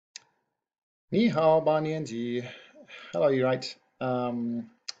Ni hao, ba nian ji. Hello, you right. Welcome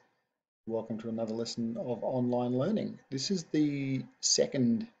to another lesson of online learning. This is the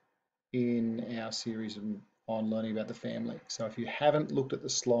second in our series on learning about the family. So if you haven't looked at the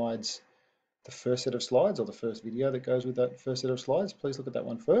slides, the first set of slides or the first video that goes with that first set of slides, please look at that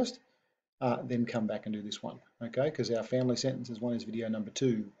one first, then come back and do this one, okay? Because our family sentences one is video number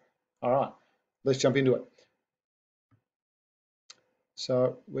 2. All right, let's jump into it.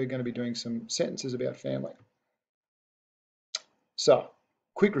 So we're going to be doing some sentences about family. So,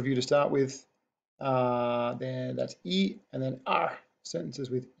 quick review to start with. Then that's I and then R,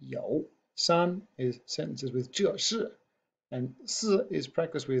 sentences with 有. San is sentences with 这是. And 是 is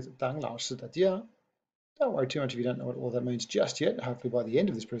practice with 当老师的家. Don't worry too much if you don't know what all that means just yet. Hopefully by the end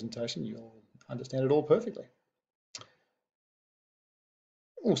of this presentation you'll understand it all perfectly.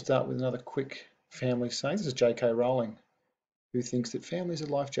 We'll start with another quick family saying. This is J.K. Rowling, who thinks that family is a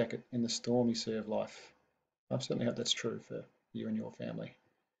life jacket in the stormy sea of life. I certainly hope that's true for you and your family.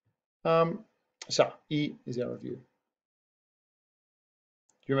 So, I is our review. Do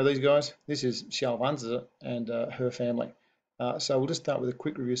you remember these guys? This is Xiao Wanzi and her family. So we'll just start with a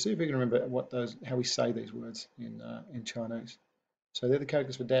quick review. See if we can remember how we say these words in Chinese. So they're the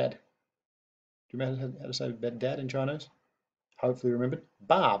characters for dad. Do you remember how to say dad in Chinese? Hopefully remembered.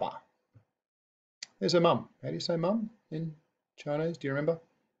 Baba. There's her mum. How do you say mum in Chinese? Do you remember?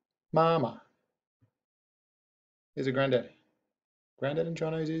 Mama. There's a granddad. Granddad in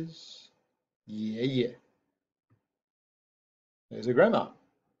Chinese is yeah. There's a grandma.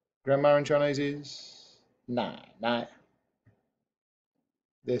 Grandma in Chinese is nai.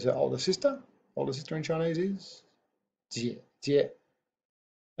 There's an older sister. Older sister in Chinese is jie.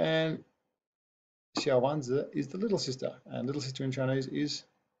 And Xiao Wanzi is the little sister. And little sister in Chinese is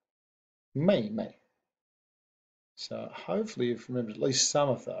mei. So hopefully you've remembered at least some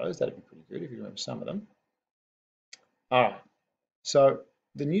of those. That'd be pretty good if you remember some of them. All right. So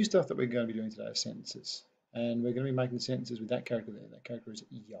the new stuff that we're going to be doing today is sentences. And we're going to be making sentences with that character there. That character is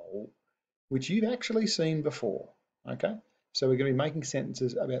yo, which you've actually seen before. Okay? So we're going to be making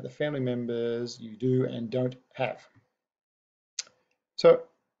sentences about the family members you do and don't have. So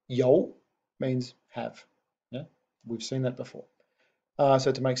yo means have. Yeah, we've seen that before.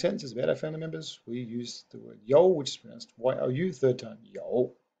 So to make sentences about our family members, we use the word yo, which is pronounced Y-O-U, third time,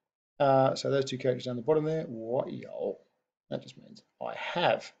 yo. So those two characters down the bottom there, yo. That just means I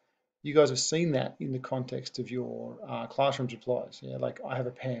have. You guys have seen that in the context of your classroom replies. Yeah, like I have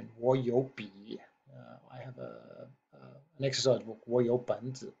a pen, 我有笔. I have an exercise book, 我有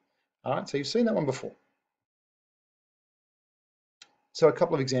本子. All right, so you've seen that one before. So a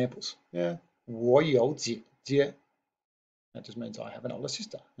couple of examples. Yeah, 我有姐姐. That just means I have an older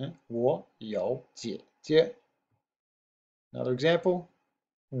sister. Yeah? 我有姐姐. Another example,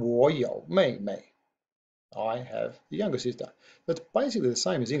 我有妹妹. I have a younger sister. That's basically the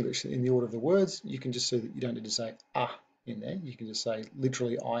same as English in the order of the words. You can just see that you don't need to say in there. You can just say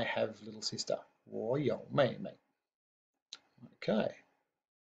literally, I have little sister. 我有妹妹. Okay.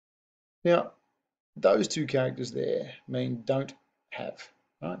 Now, those two characters there mean don't have.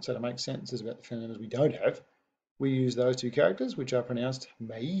 Right? So to make sentences about the family members we don't have, we use those two characters, which are pronounced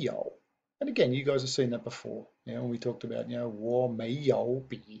没有. And again, you guys have seen that before. You know, when we talked about, 我没有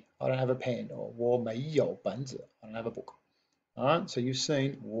笔, I don't have a pen, or 我没有本子, I don't have a book. All right, so you've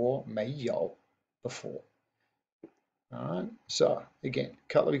seen 我没有 before. All right, so again, a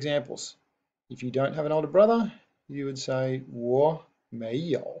couple of examples. If you don't have an older brother, you would say 我没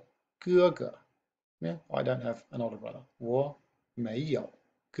有哥哥. Yeah, I don't have an older brother. 我没有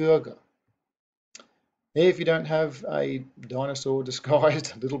哥哥. If you don't have a dinosaur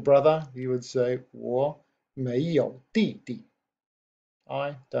disguised little brother, you would say 我没有弟弟.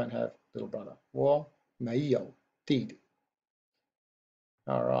 I don't have little brother. 我没有弟弟.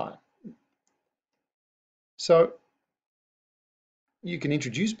 All right. So you can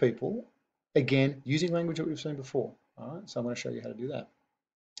introduce people, again, using language that we've seen before. All right, so I'm going to show you how to do that.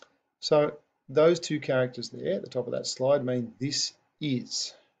 So those two characters there at the top of that slide mean this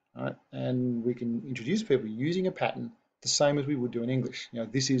is. All right, and we can introduce people using a pattern the same as we would do in English.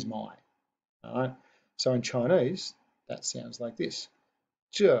 This is my. All right, so in Chinese, that sounds like this.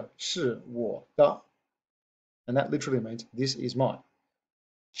 这是我的. And that literally means this is mine.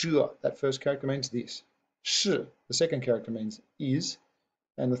 这, that first character means this. 是, the second character means is.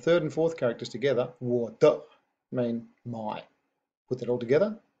 And the third and fourth characters together, 我的, mean my. Put that all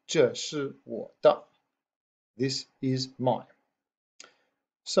together, 这是我的. This is mine.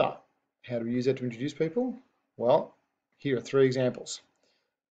 So, how do we use that to introduce people? Well, here are 3 examples.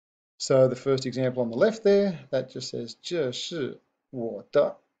 So the first example on the left there, that just says 这是我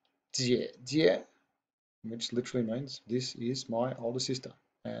的姐姐, which literally means this is my older sister.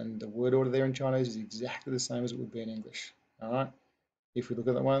 And the word order there in Chinese is exactly the same as it would be in English. All right. If we look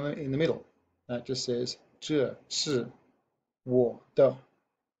at the one in the middle, that just says 这是我的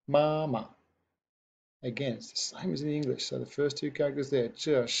妈妈. Again, it's the same as in English. So the first two characters there,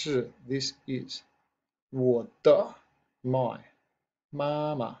 这是 this is 我的 my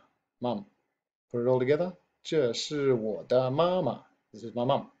妈妈 mum. Put it all together. 这是我的妈妈. This is my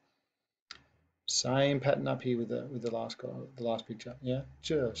mum. Same pattern up here with the last guy, the last picture. Yeah.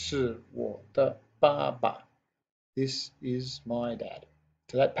 这是我的爸爸. This is my dad.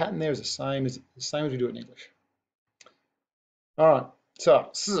 So that pattern there is the same as we do it in English. All right.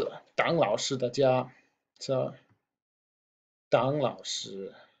 So 是当老师的家. So 当老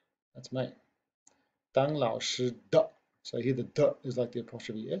师, that's me. 当老师的. So here the de is like the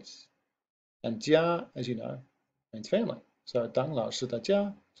apostrophe s. And 家, as you know, means family. So 当老师的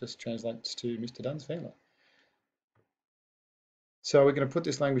家 just translates to Mr. Dunn's family. So we're going to put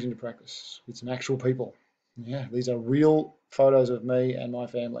this language into practice with some actual people. Yeah, these are real photos of me and my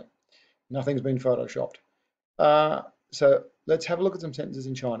family. Nothing's been photoshopped. So let's have a look at some sentences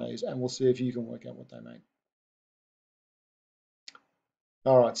in Chinese and we'll see if you can work out what they mean.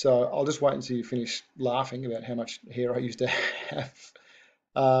 All right, so I'll just wait until you finish laughing about how much hair I used to have.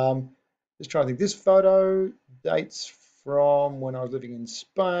 Just trying to think. This photo dates from when I was living in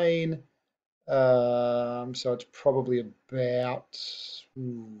Spain. So it's probably about,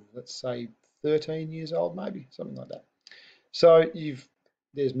 let's say 13 years old, maybe, something like that. So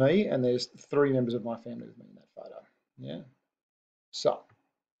there's me and there's 3 members of my family with me in that photo. Yeah. So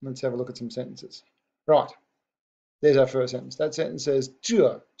let's have a look at some sentences. Right. There's our first sentence. That sentence says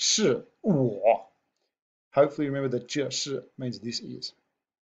这是我. Hopefully you remember that 这是 means this is.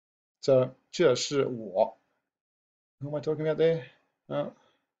 So 这是我. Who am I talking about there?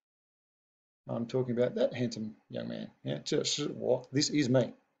 I'm talking about that handsome young man. Yeah, 这是我. This is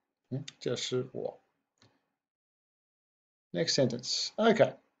me. 这是我. Next sentence.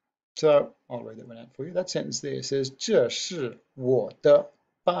 Okay. So I'll read that one out for you. That sentence there says 这是我的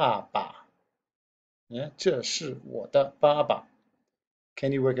爸爸. Yeah, 这是我的爸爸.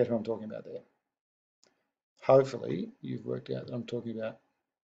 Can you work out who I'm talking about there? Hopefully you've worked out that I'm talking about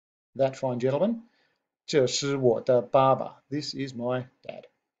that fine gentleman. 这是我的爸爸. This is my dad.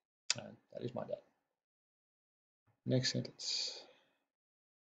 That is my dad. Next sentence.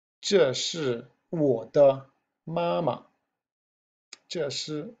 这是我的妈妈. 这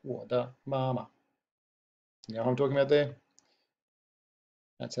是我的妈妈. You know who I'm talking about there?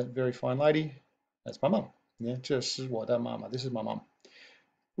 That's that very fine lady. That's my mum. Yeah, 这是我的妈妈. This is my mum.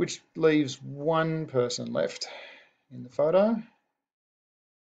 Which leaves one person left in the photo.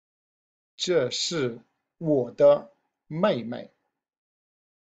 这是我的妹妹.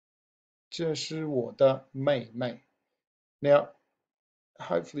 这是我的妹妹. Now,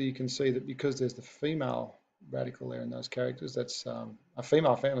 hopefully you can see that because there's the female radical there in those characters, that's a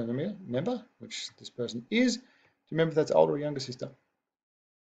female family member, which this person is. Do you remember if that's older or younger sister?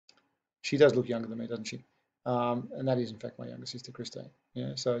 She does look younger than me, doesn't she? And that is in fact my younger sister, Christine.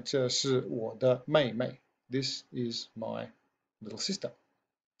 Yeah, so 这是我的妹妹. This is my little sister.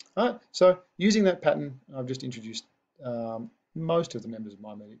 All right, so using that pattern, I've just introduced most of the members of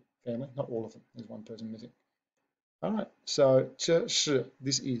my family, not all of them. There's one person missing. All right, so 这是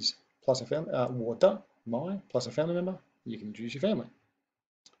this is plus a family, 我的 my plus a family member. You can introduce your family.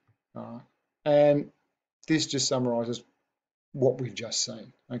 And this just summarizes what we've just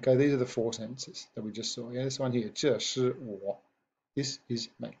seen. Okay, these are the 4 sentences that we just saw. Yeah, this one here, 这是我. This is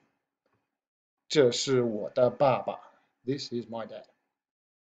me. 这是我的爸爸. This is my dad.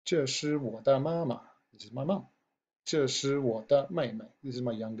 这是我的妈妈. This is my mum. 这是我的妹妹. This is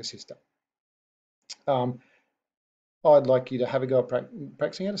my younger sister. I'd like you to have a go at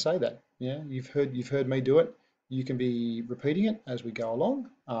practicing how to say that. Yeah, you've heard me do it. You can be repeating it as we go along.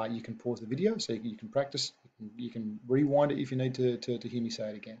 You can pause the video so you can practice. You can rewind it if you need to hear me say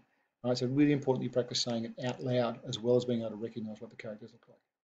it again. All right, so really important you practice saying it out loud as well as being able to recognize what the characters look like.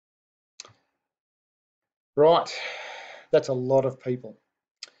 Right, that's a lot of people.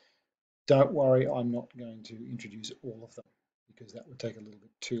 Don't worry, I'm not going to introduce all of them because that would take a little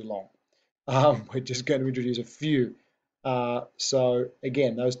bit too long. We're just going to introduce a few. So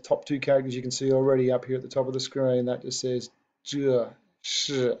again, those top 2 characters you can see already up here at the top of the screen, that just says 这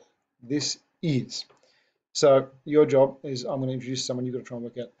是, this is. So your job is I'm going to introduce someone, you've got to try and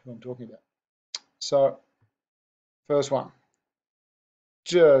work out who I'm talking about. So first one,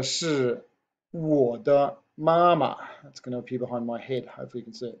 这是我的妈妈. That's going to appear behind my head. Hopefully you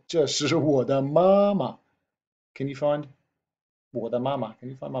can see it. 这是我的妈妈. Can you find 我的妈妈. Can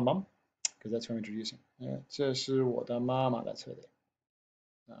you find my mum? Because that's who I'm introducing. Yeah, 这是我的妈妈. That's her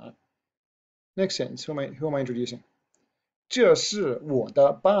there. Next sentence. Who am I introducing? 这是我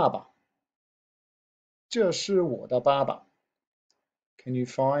的爸爸. 这是我的爸爸. Can you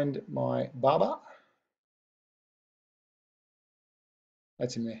find my baba?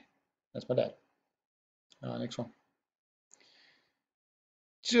 That's him there. That's my dad. Next one.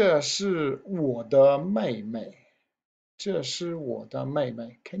 这是我的妹妹. 这是我的妹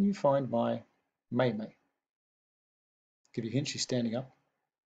妹. Can you find my 妹妹? Give you a hint, she's standing up.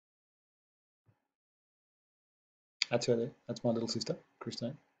 That's her there. That's my little sister,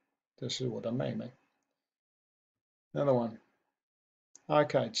 Christine. 这是我的妹妹. Another one.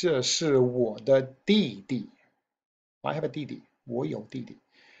 Okay, 这是我的弟弟. I have a 弟弟. 我有弟弟.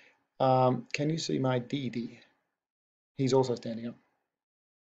 Can you see my 弟弟? He's also standing up.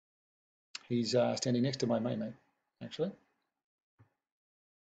 He's standing next to my妹妹, actually.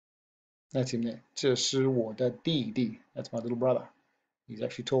 That's him there. 这是我的弟弟. That's my little brother. He's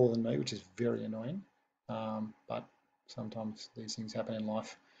actually taller than me, which is very annoying. But sometimes these things happen in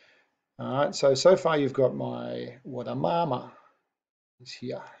life. Alright, so far you've got my 我的妈妈 is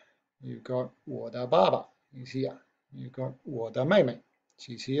here. You've got 我的爸爸 is here. You've got 我的妹妹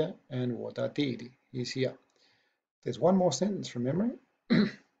she's here. And 我的弟弟 is here. There's one more sentence from memory.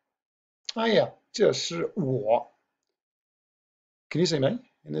 Oh yeah, 这是我. Can you see me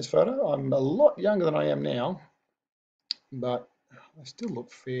in this photo? I'm a lot younger than I am now, but I still look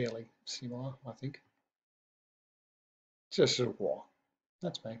fairly similar, I think. 这是我.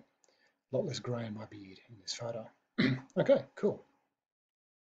 That's me. A lot less grey in my beard in this photo. Okay, cool.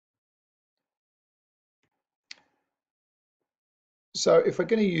 So if we're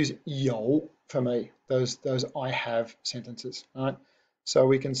going to use 有 for me, those I have sentences, right? So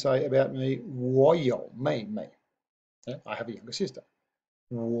we can say about me, 我有妹妹. Yeah, I have a younger sister.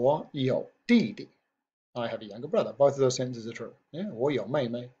 我有弟弟. I have a younger brother. Both of those sentences are true. Yeah, 我有妹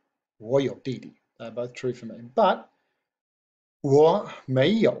妹, 我有弟弟. They're both true for me. But 我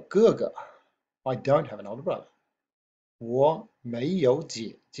没有哥哥. I don't have an older brother. 我没有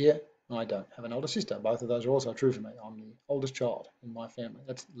姐姐. I don't have an older sister. Both of those are also true for me. I'm the oldest child in my family.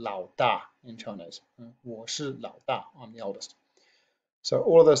 That's 老大 in Chinese. 我是老大. I'm the oldest. So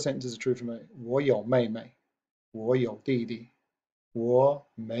all of those sentences are true for me. 我有妹妹. 我有弟弟. 我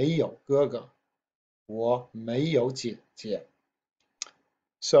没有哥哥. 我没有姐姐.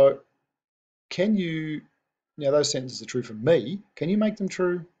 So can you, now those sentences are true for me. Can you make them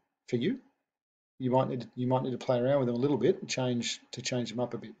true for you? You might need to play around with them a little bit and change them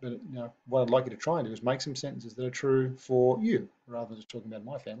up a bit. But what I'd like you to try and do is make some sentences that are true for you, rather than just talking about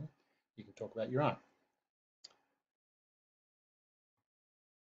my family. You can talk about your own.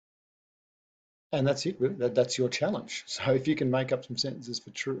 And that's it. Really. That's your challenge. So if you can make up some sentences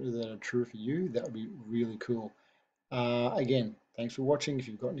that are true for you, that would be really cool. Again, thanks for watching. If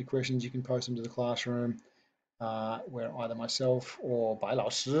you've got any questions, you can post them to the classroom. Where either myself or Bai Lao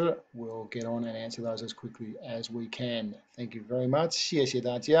Shi will get on and answer those as quickly as we can. Thank you very much. 谢谢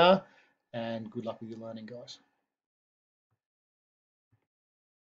大家, and good luck with your learning, guys.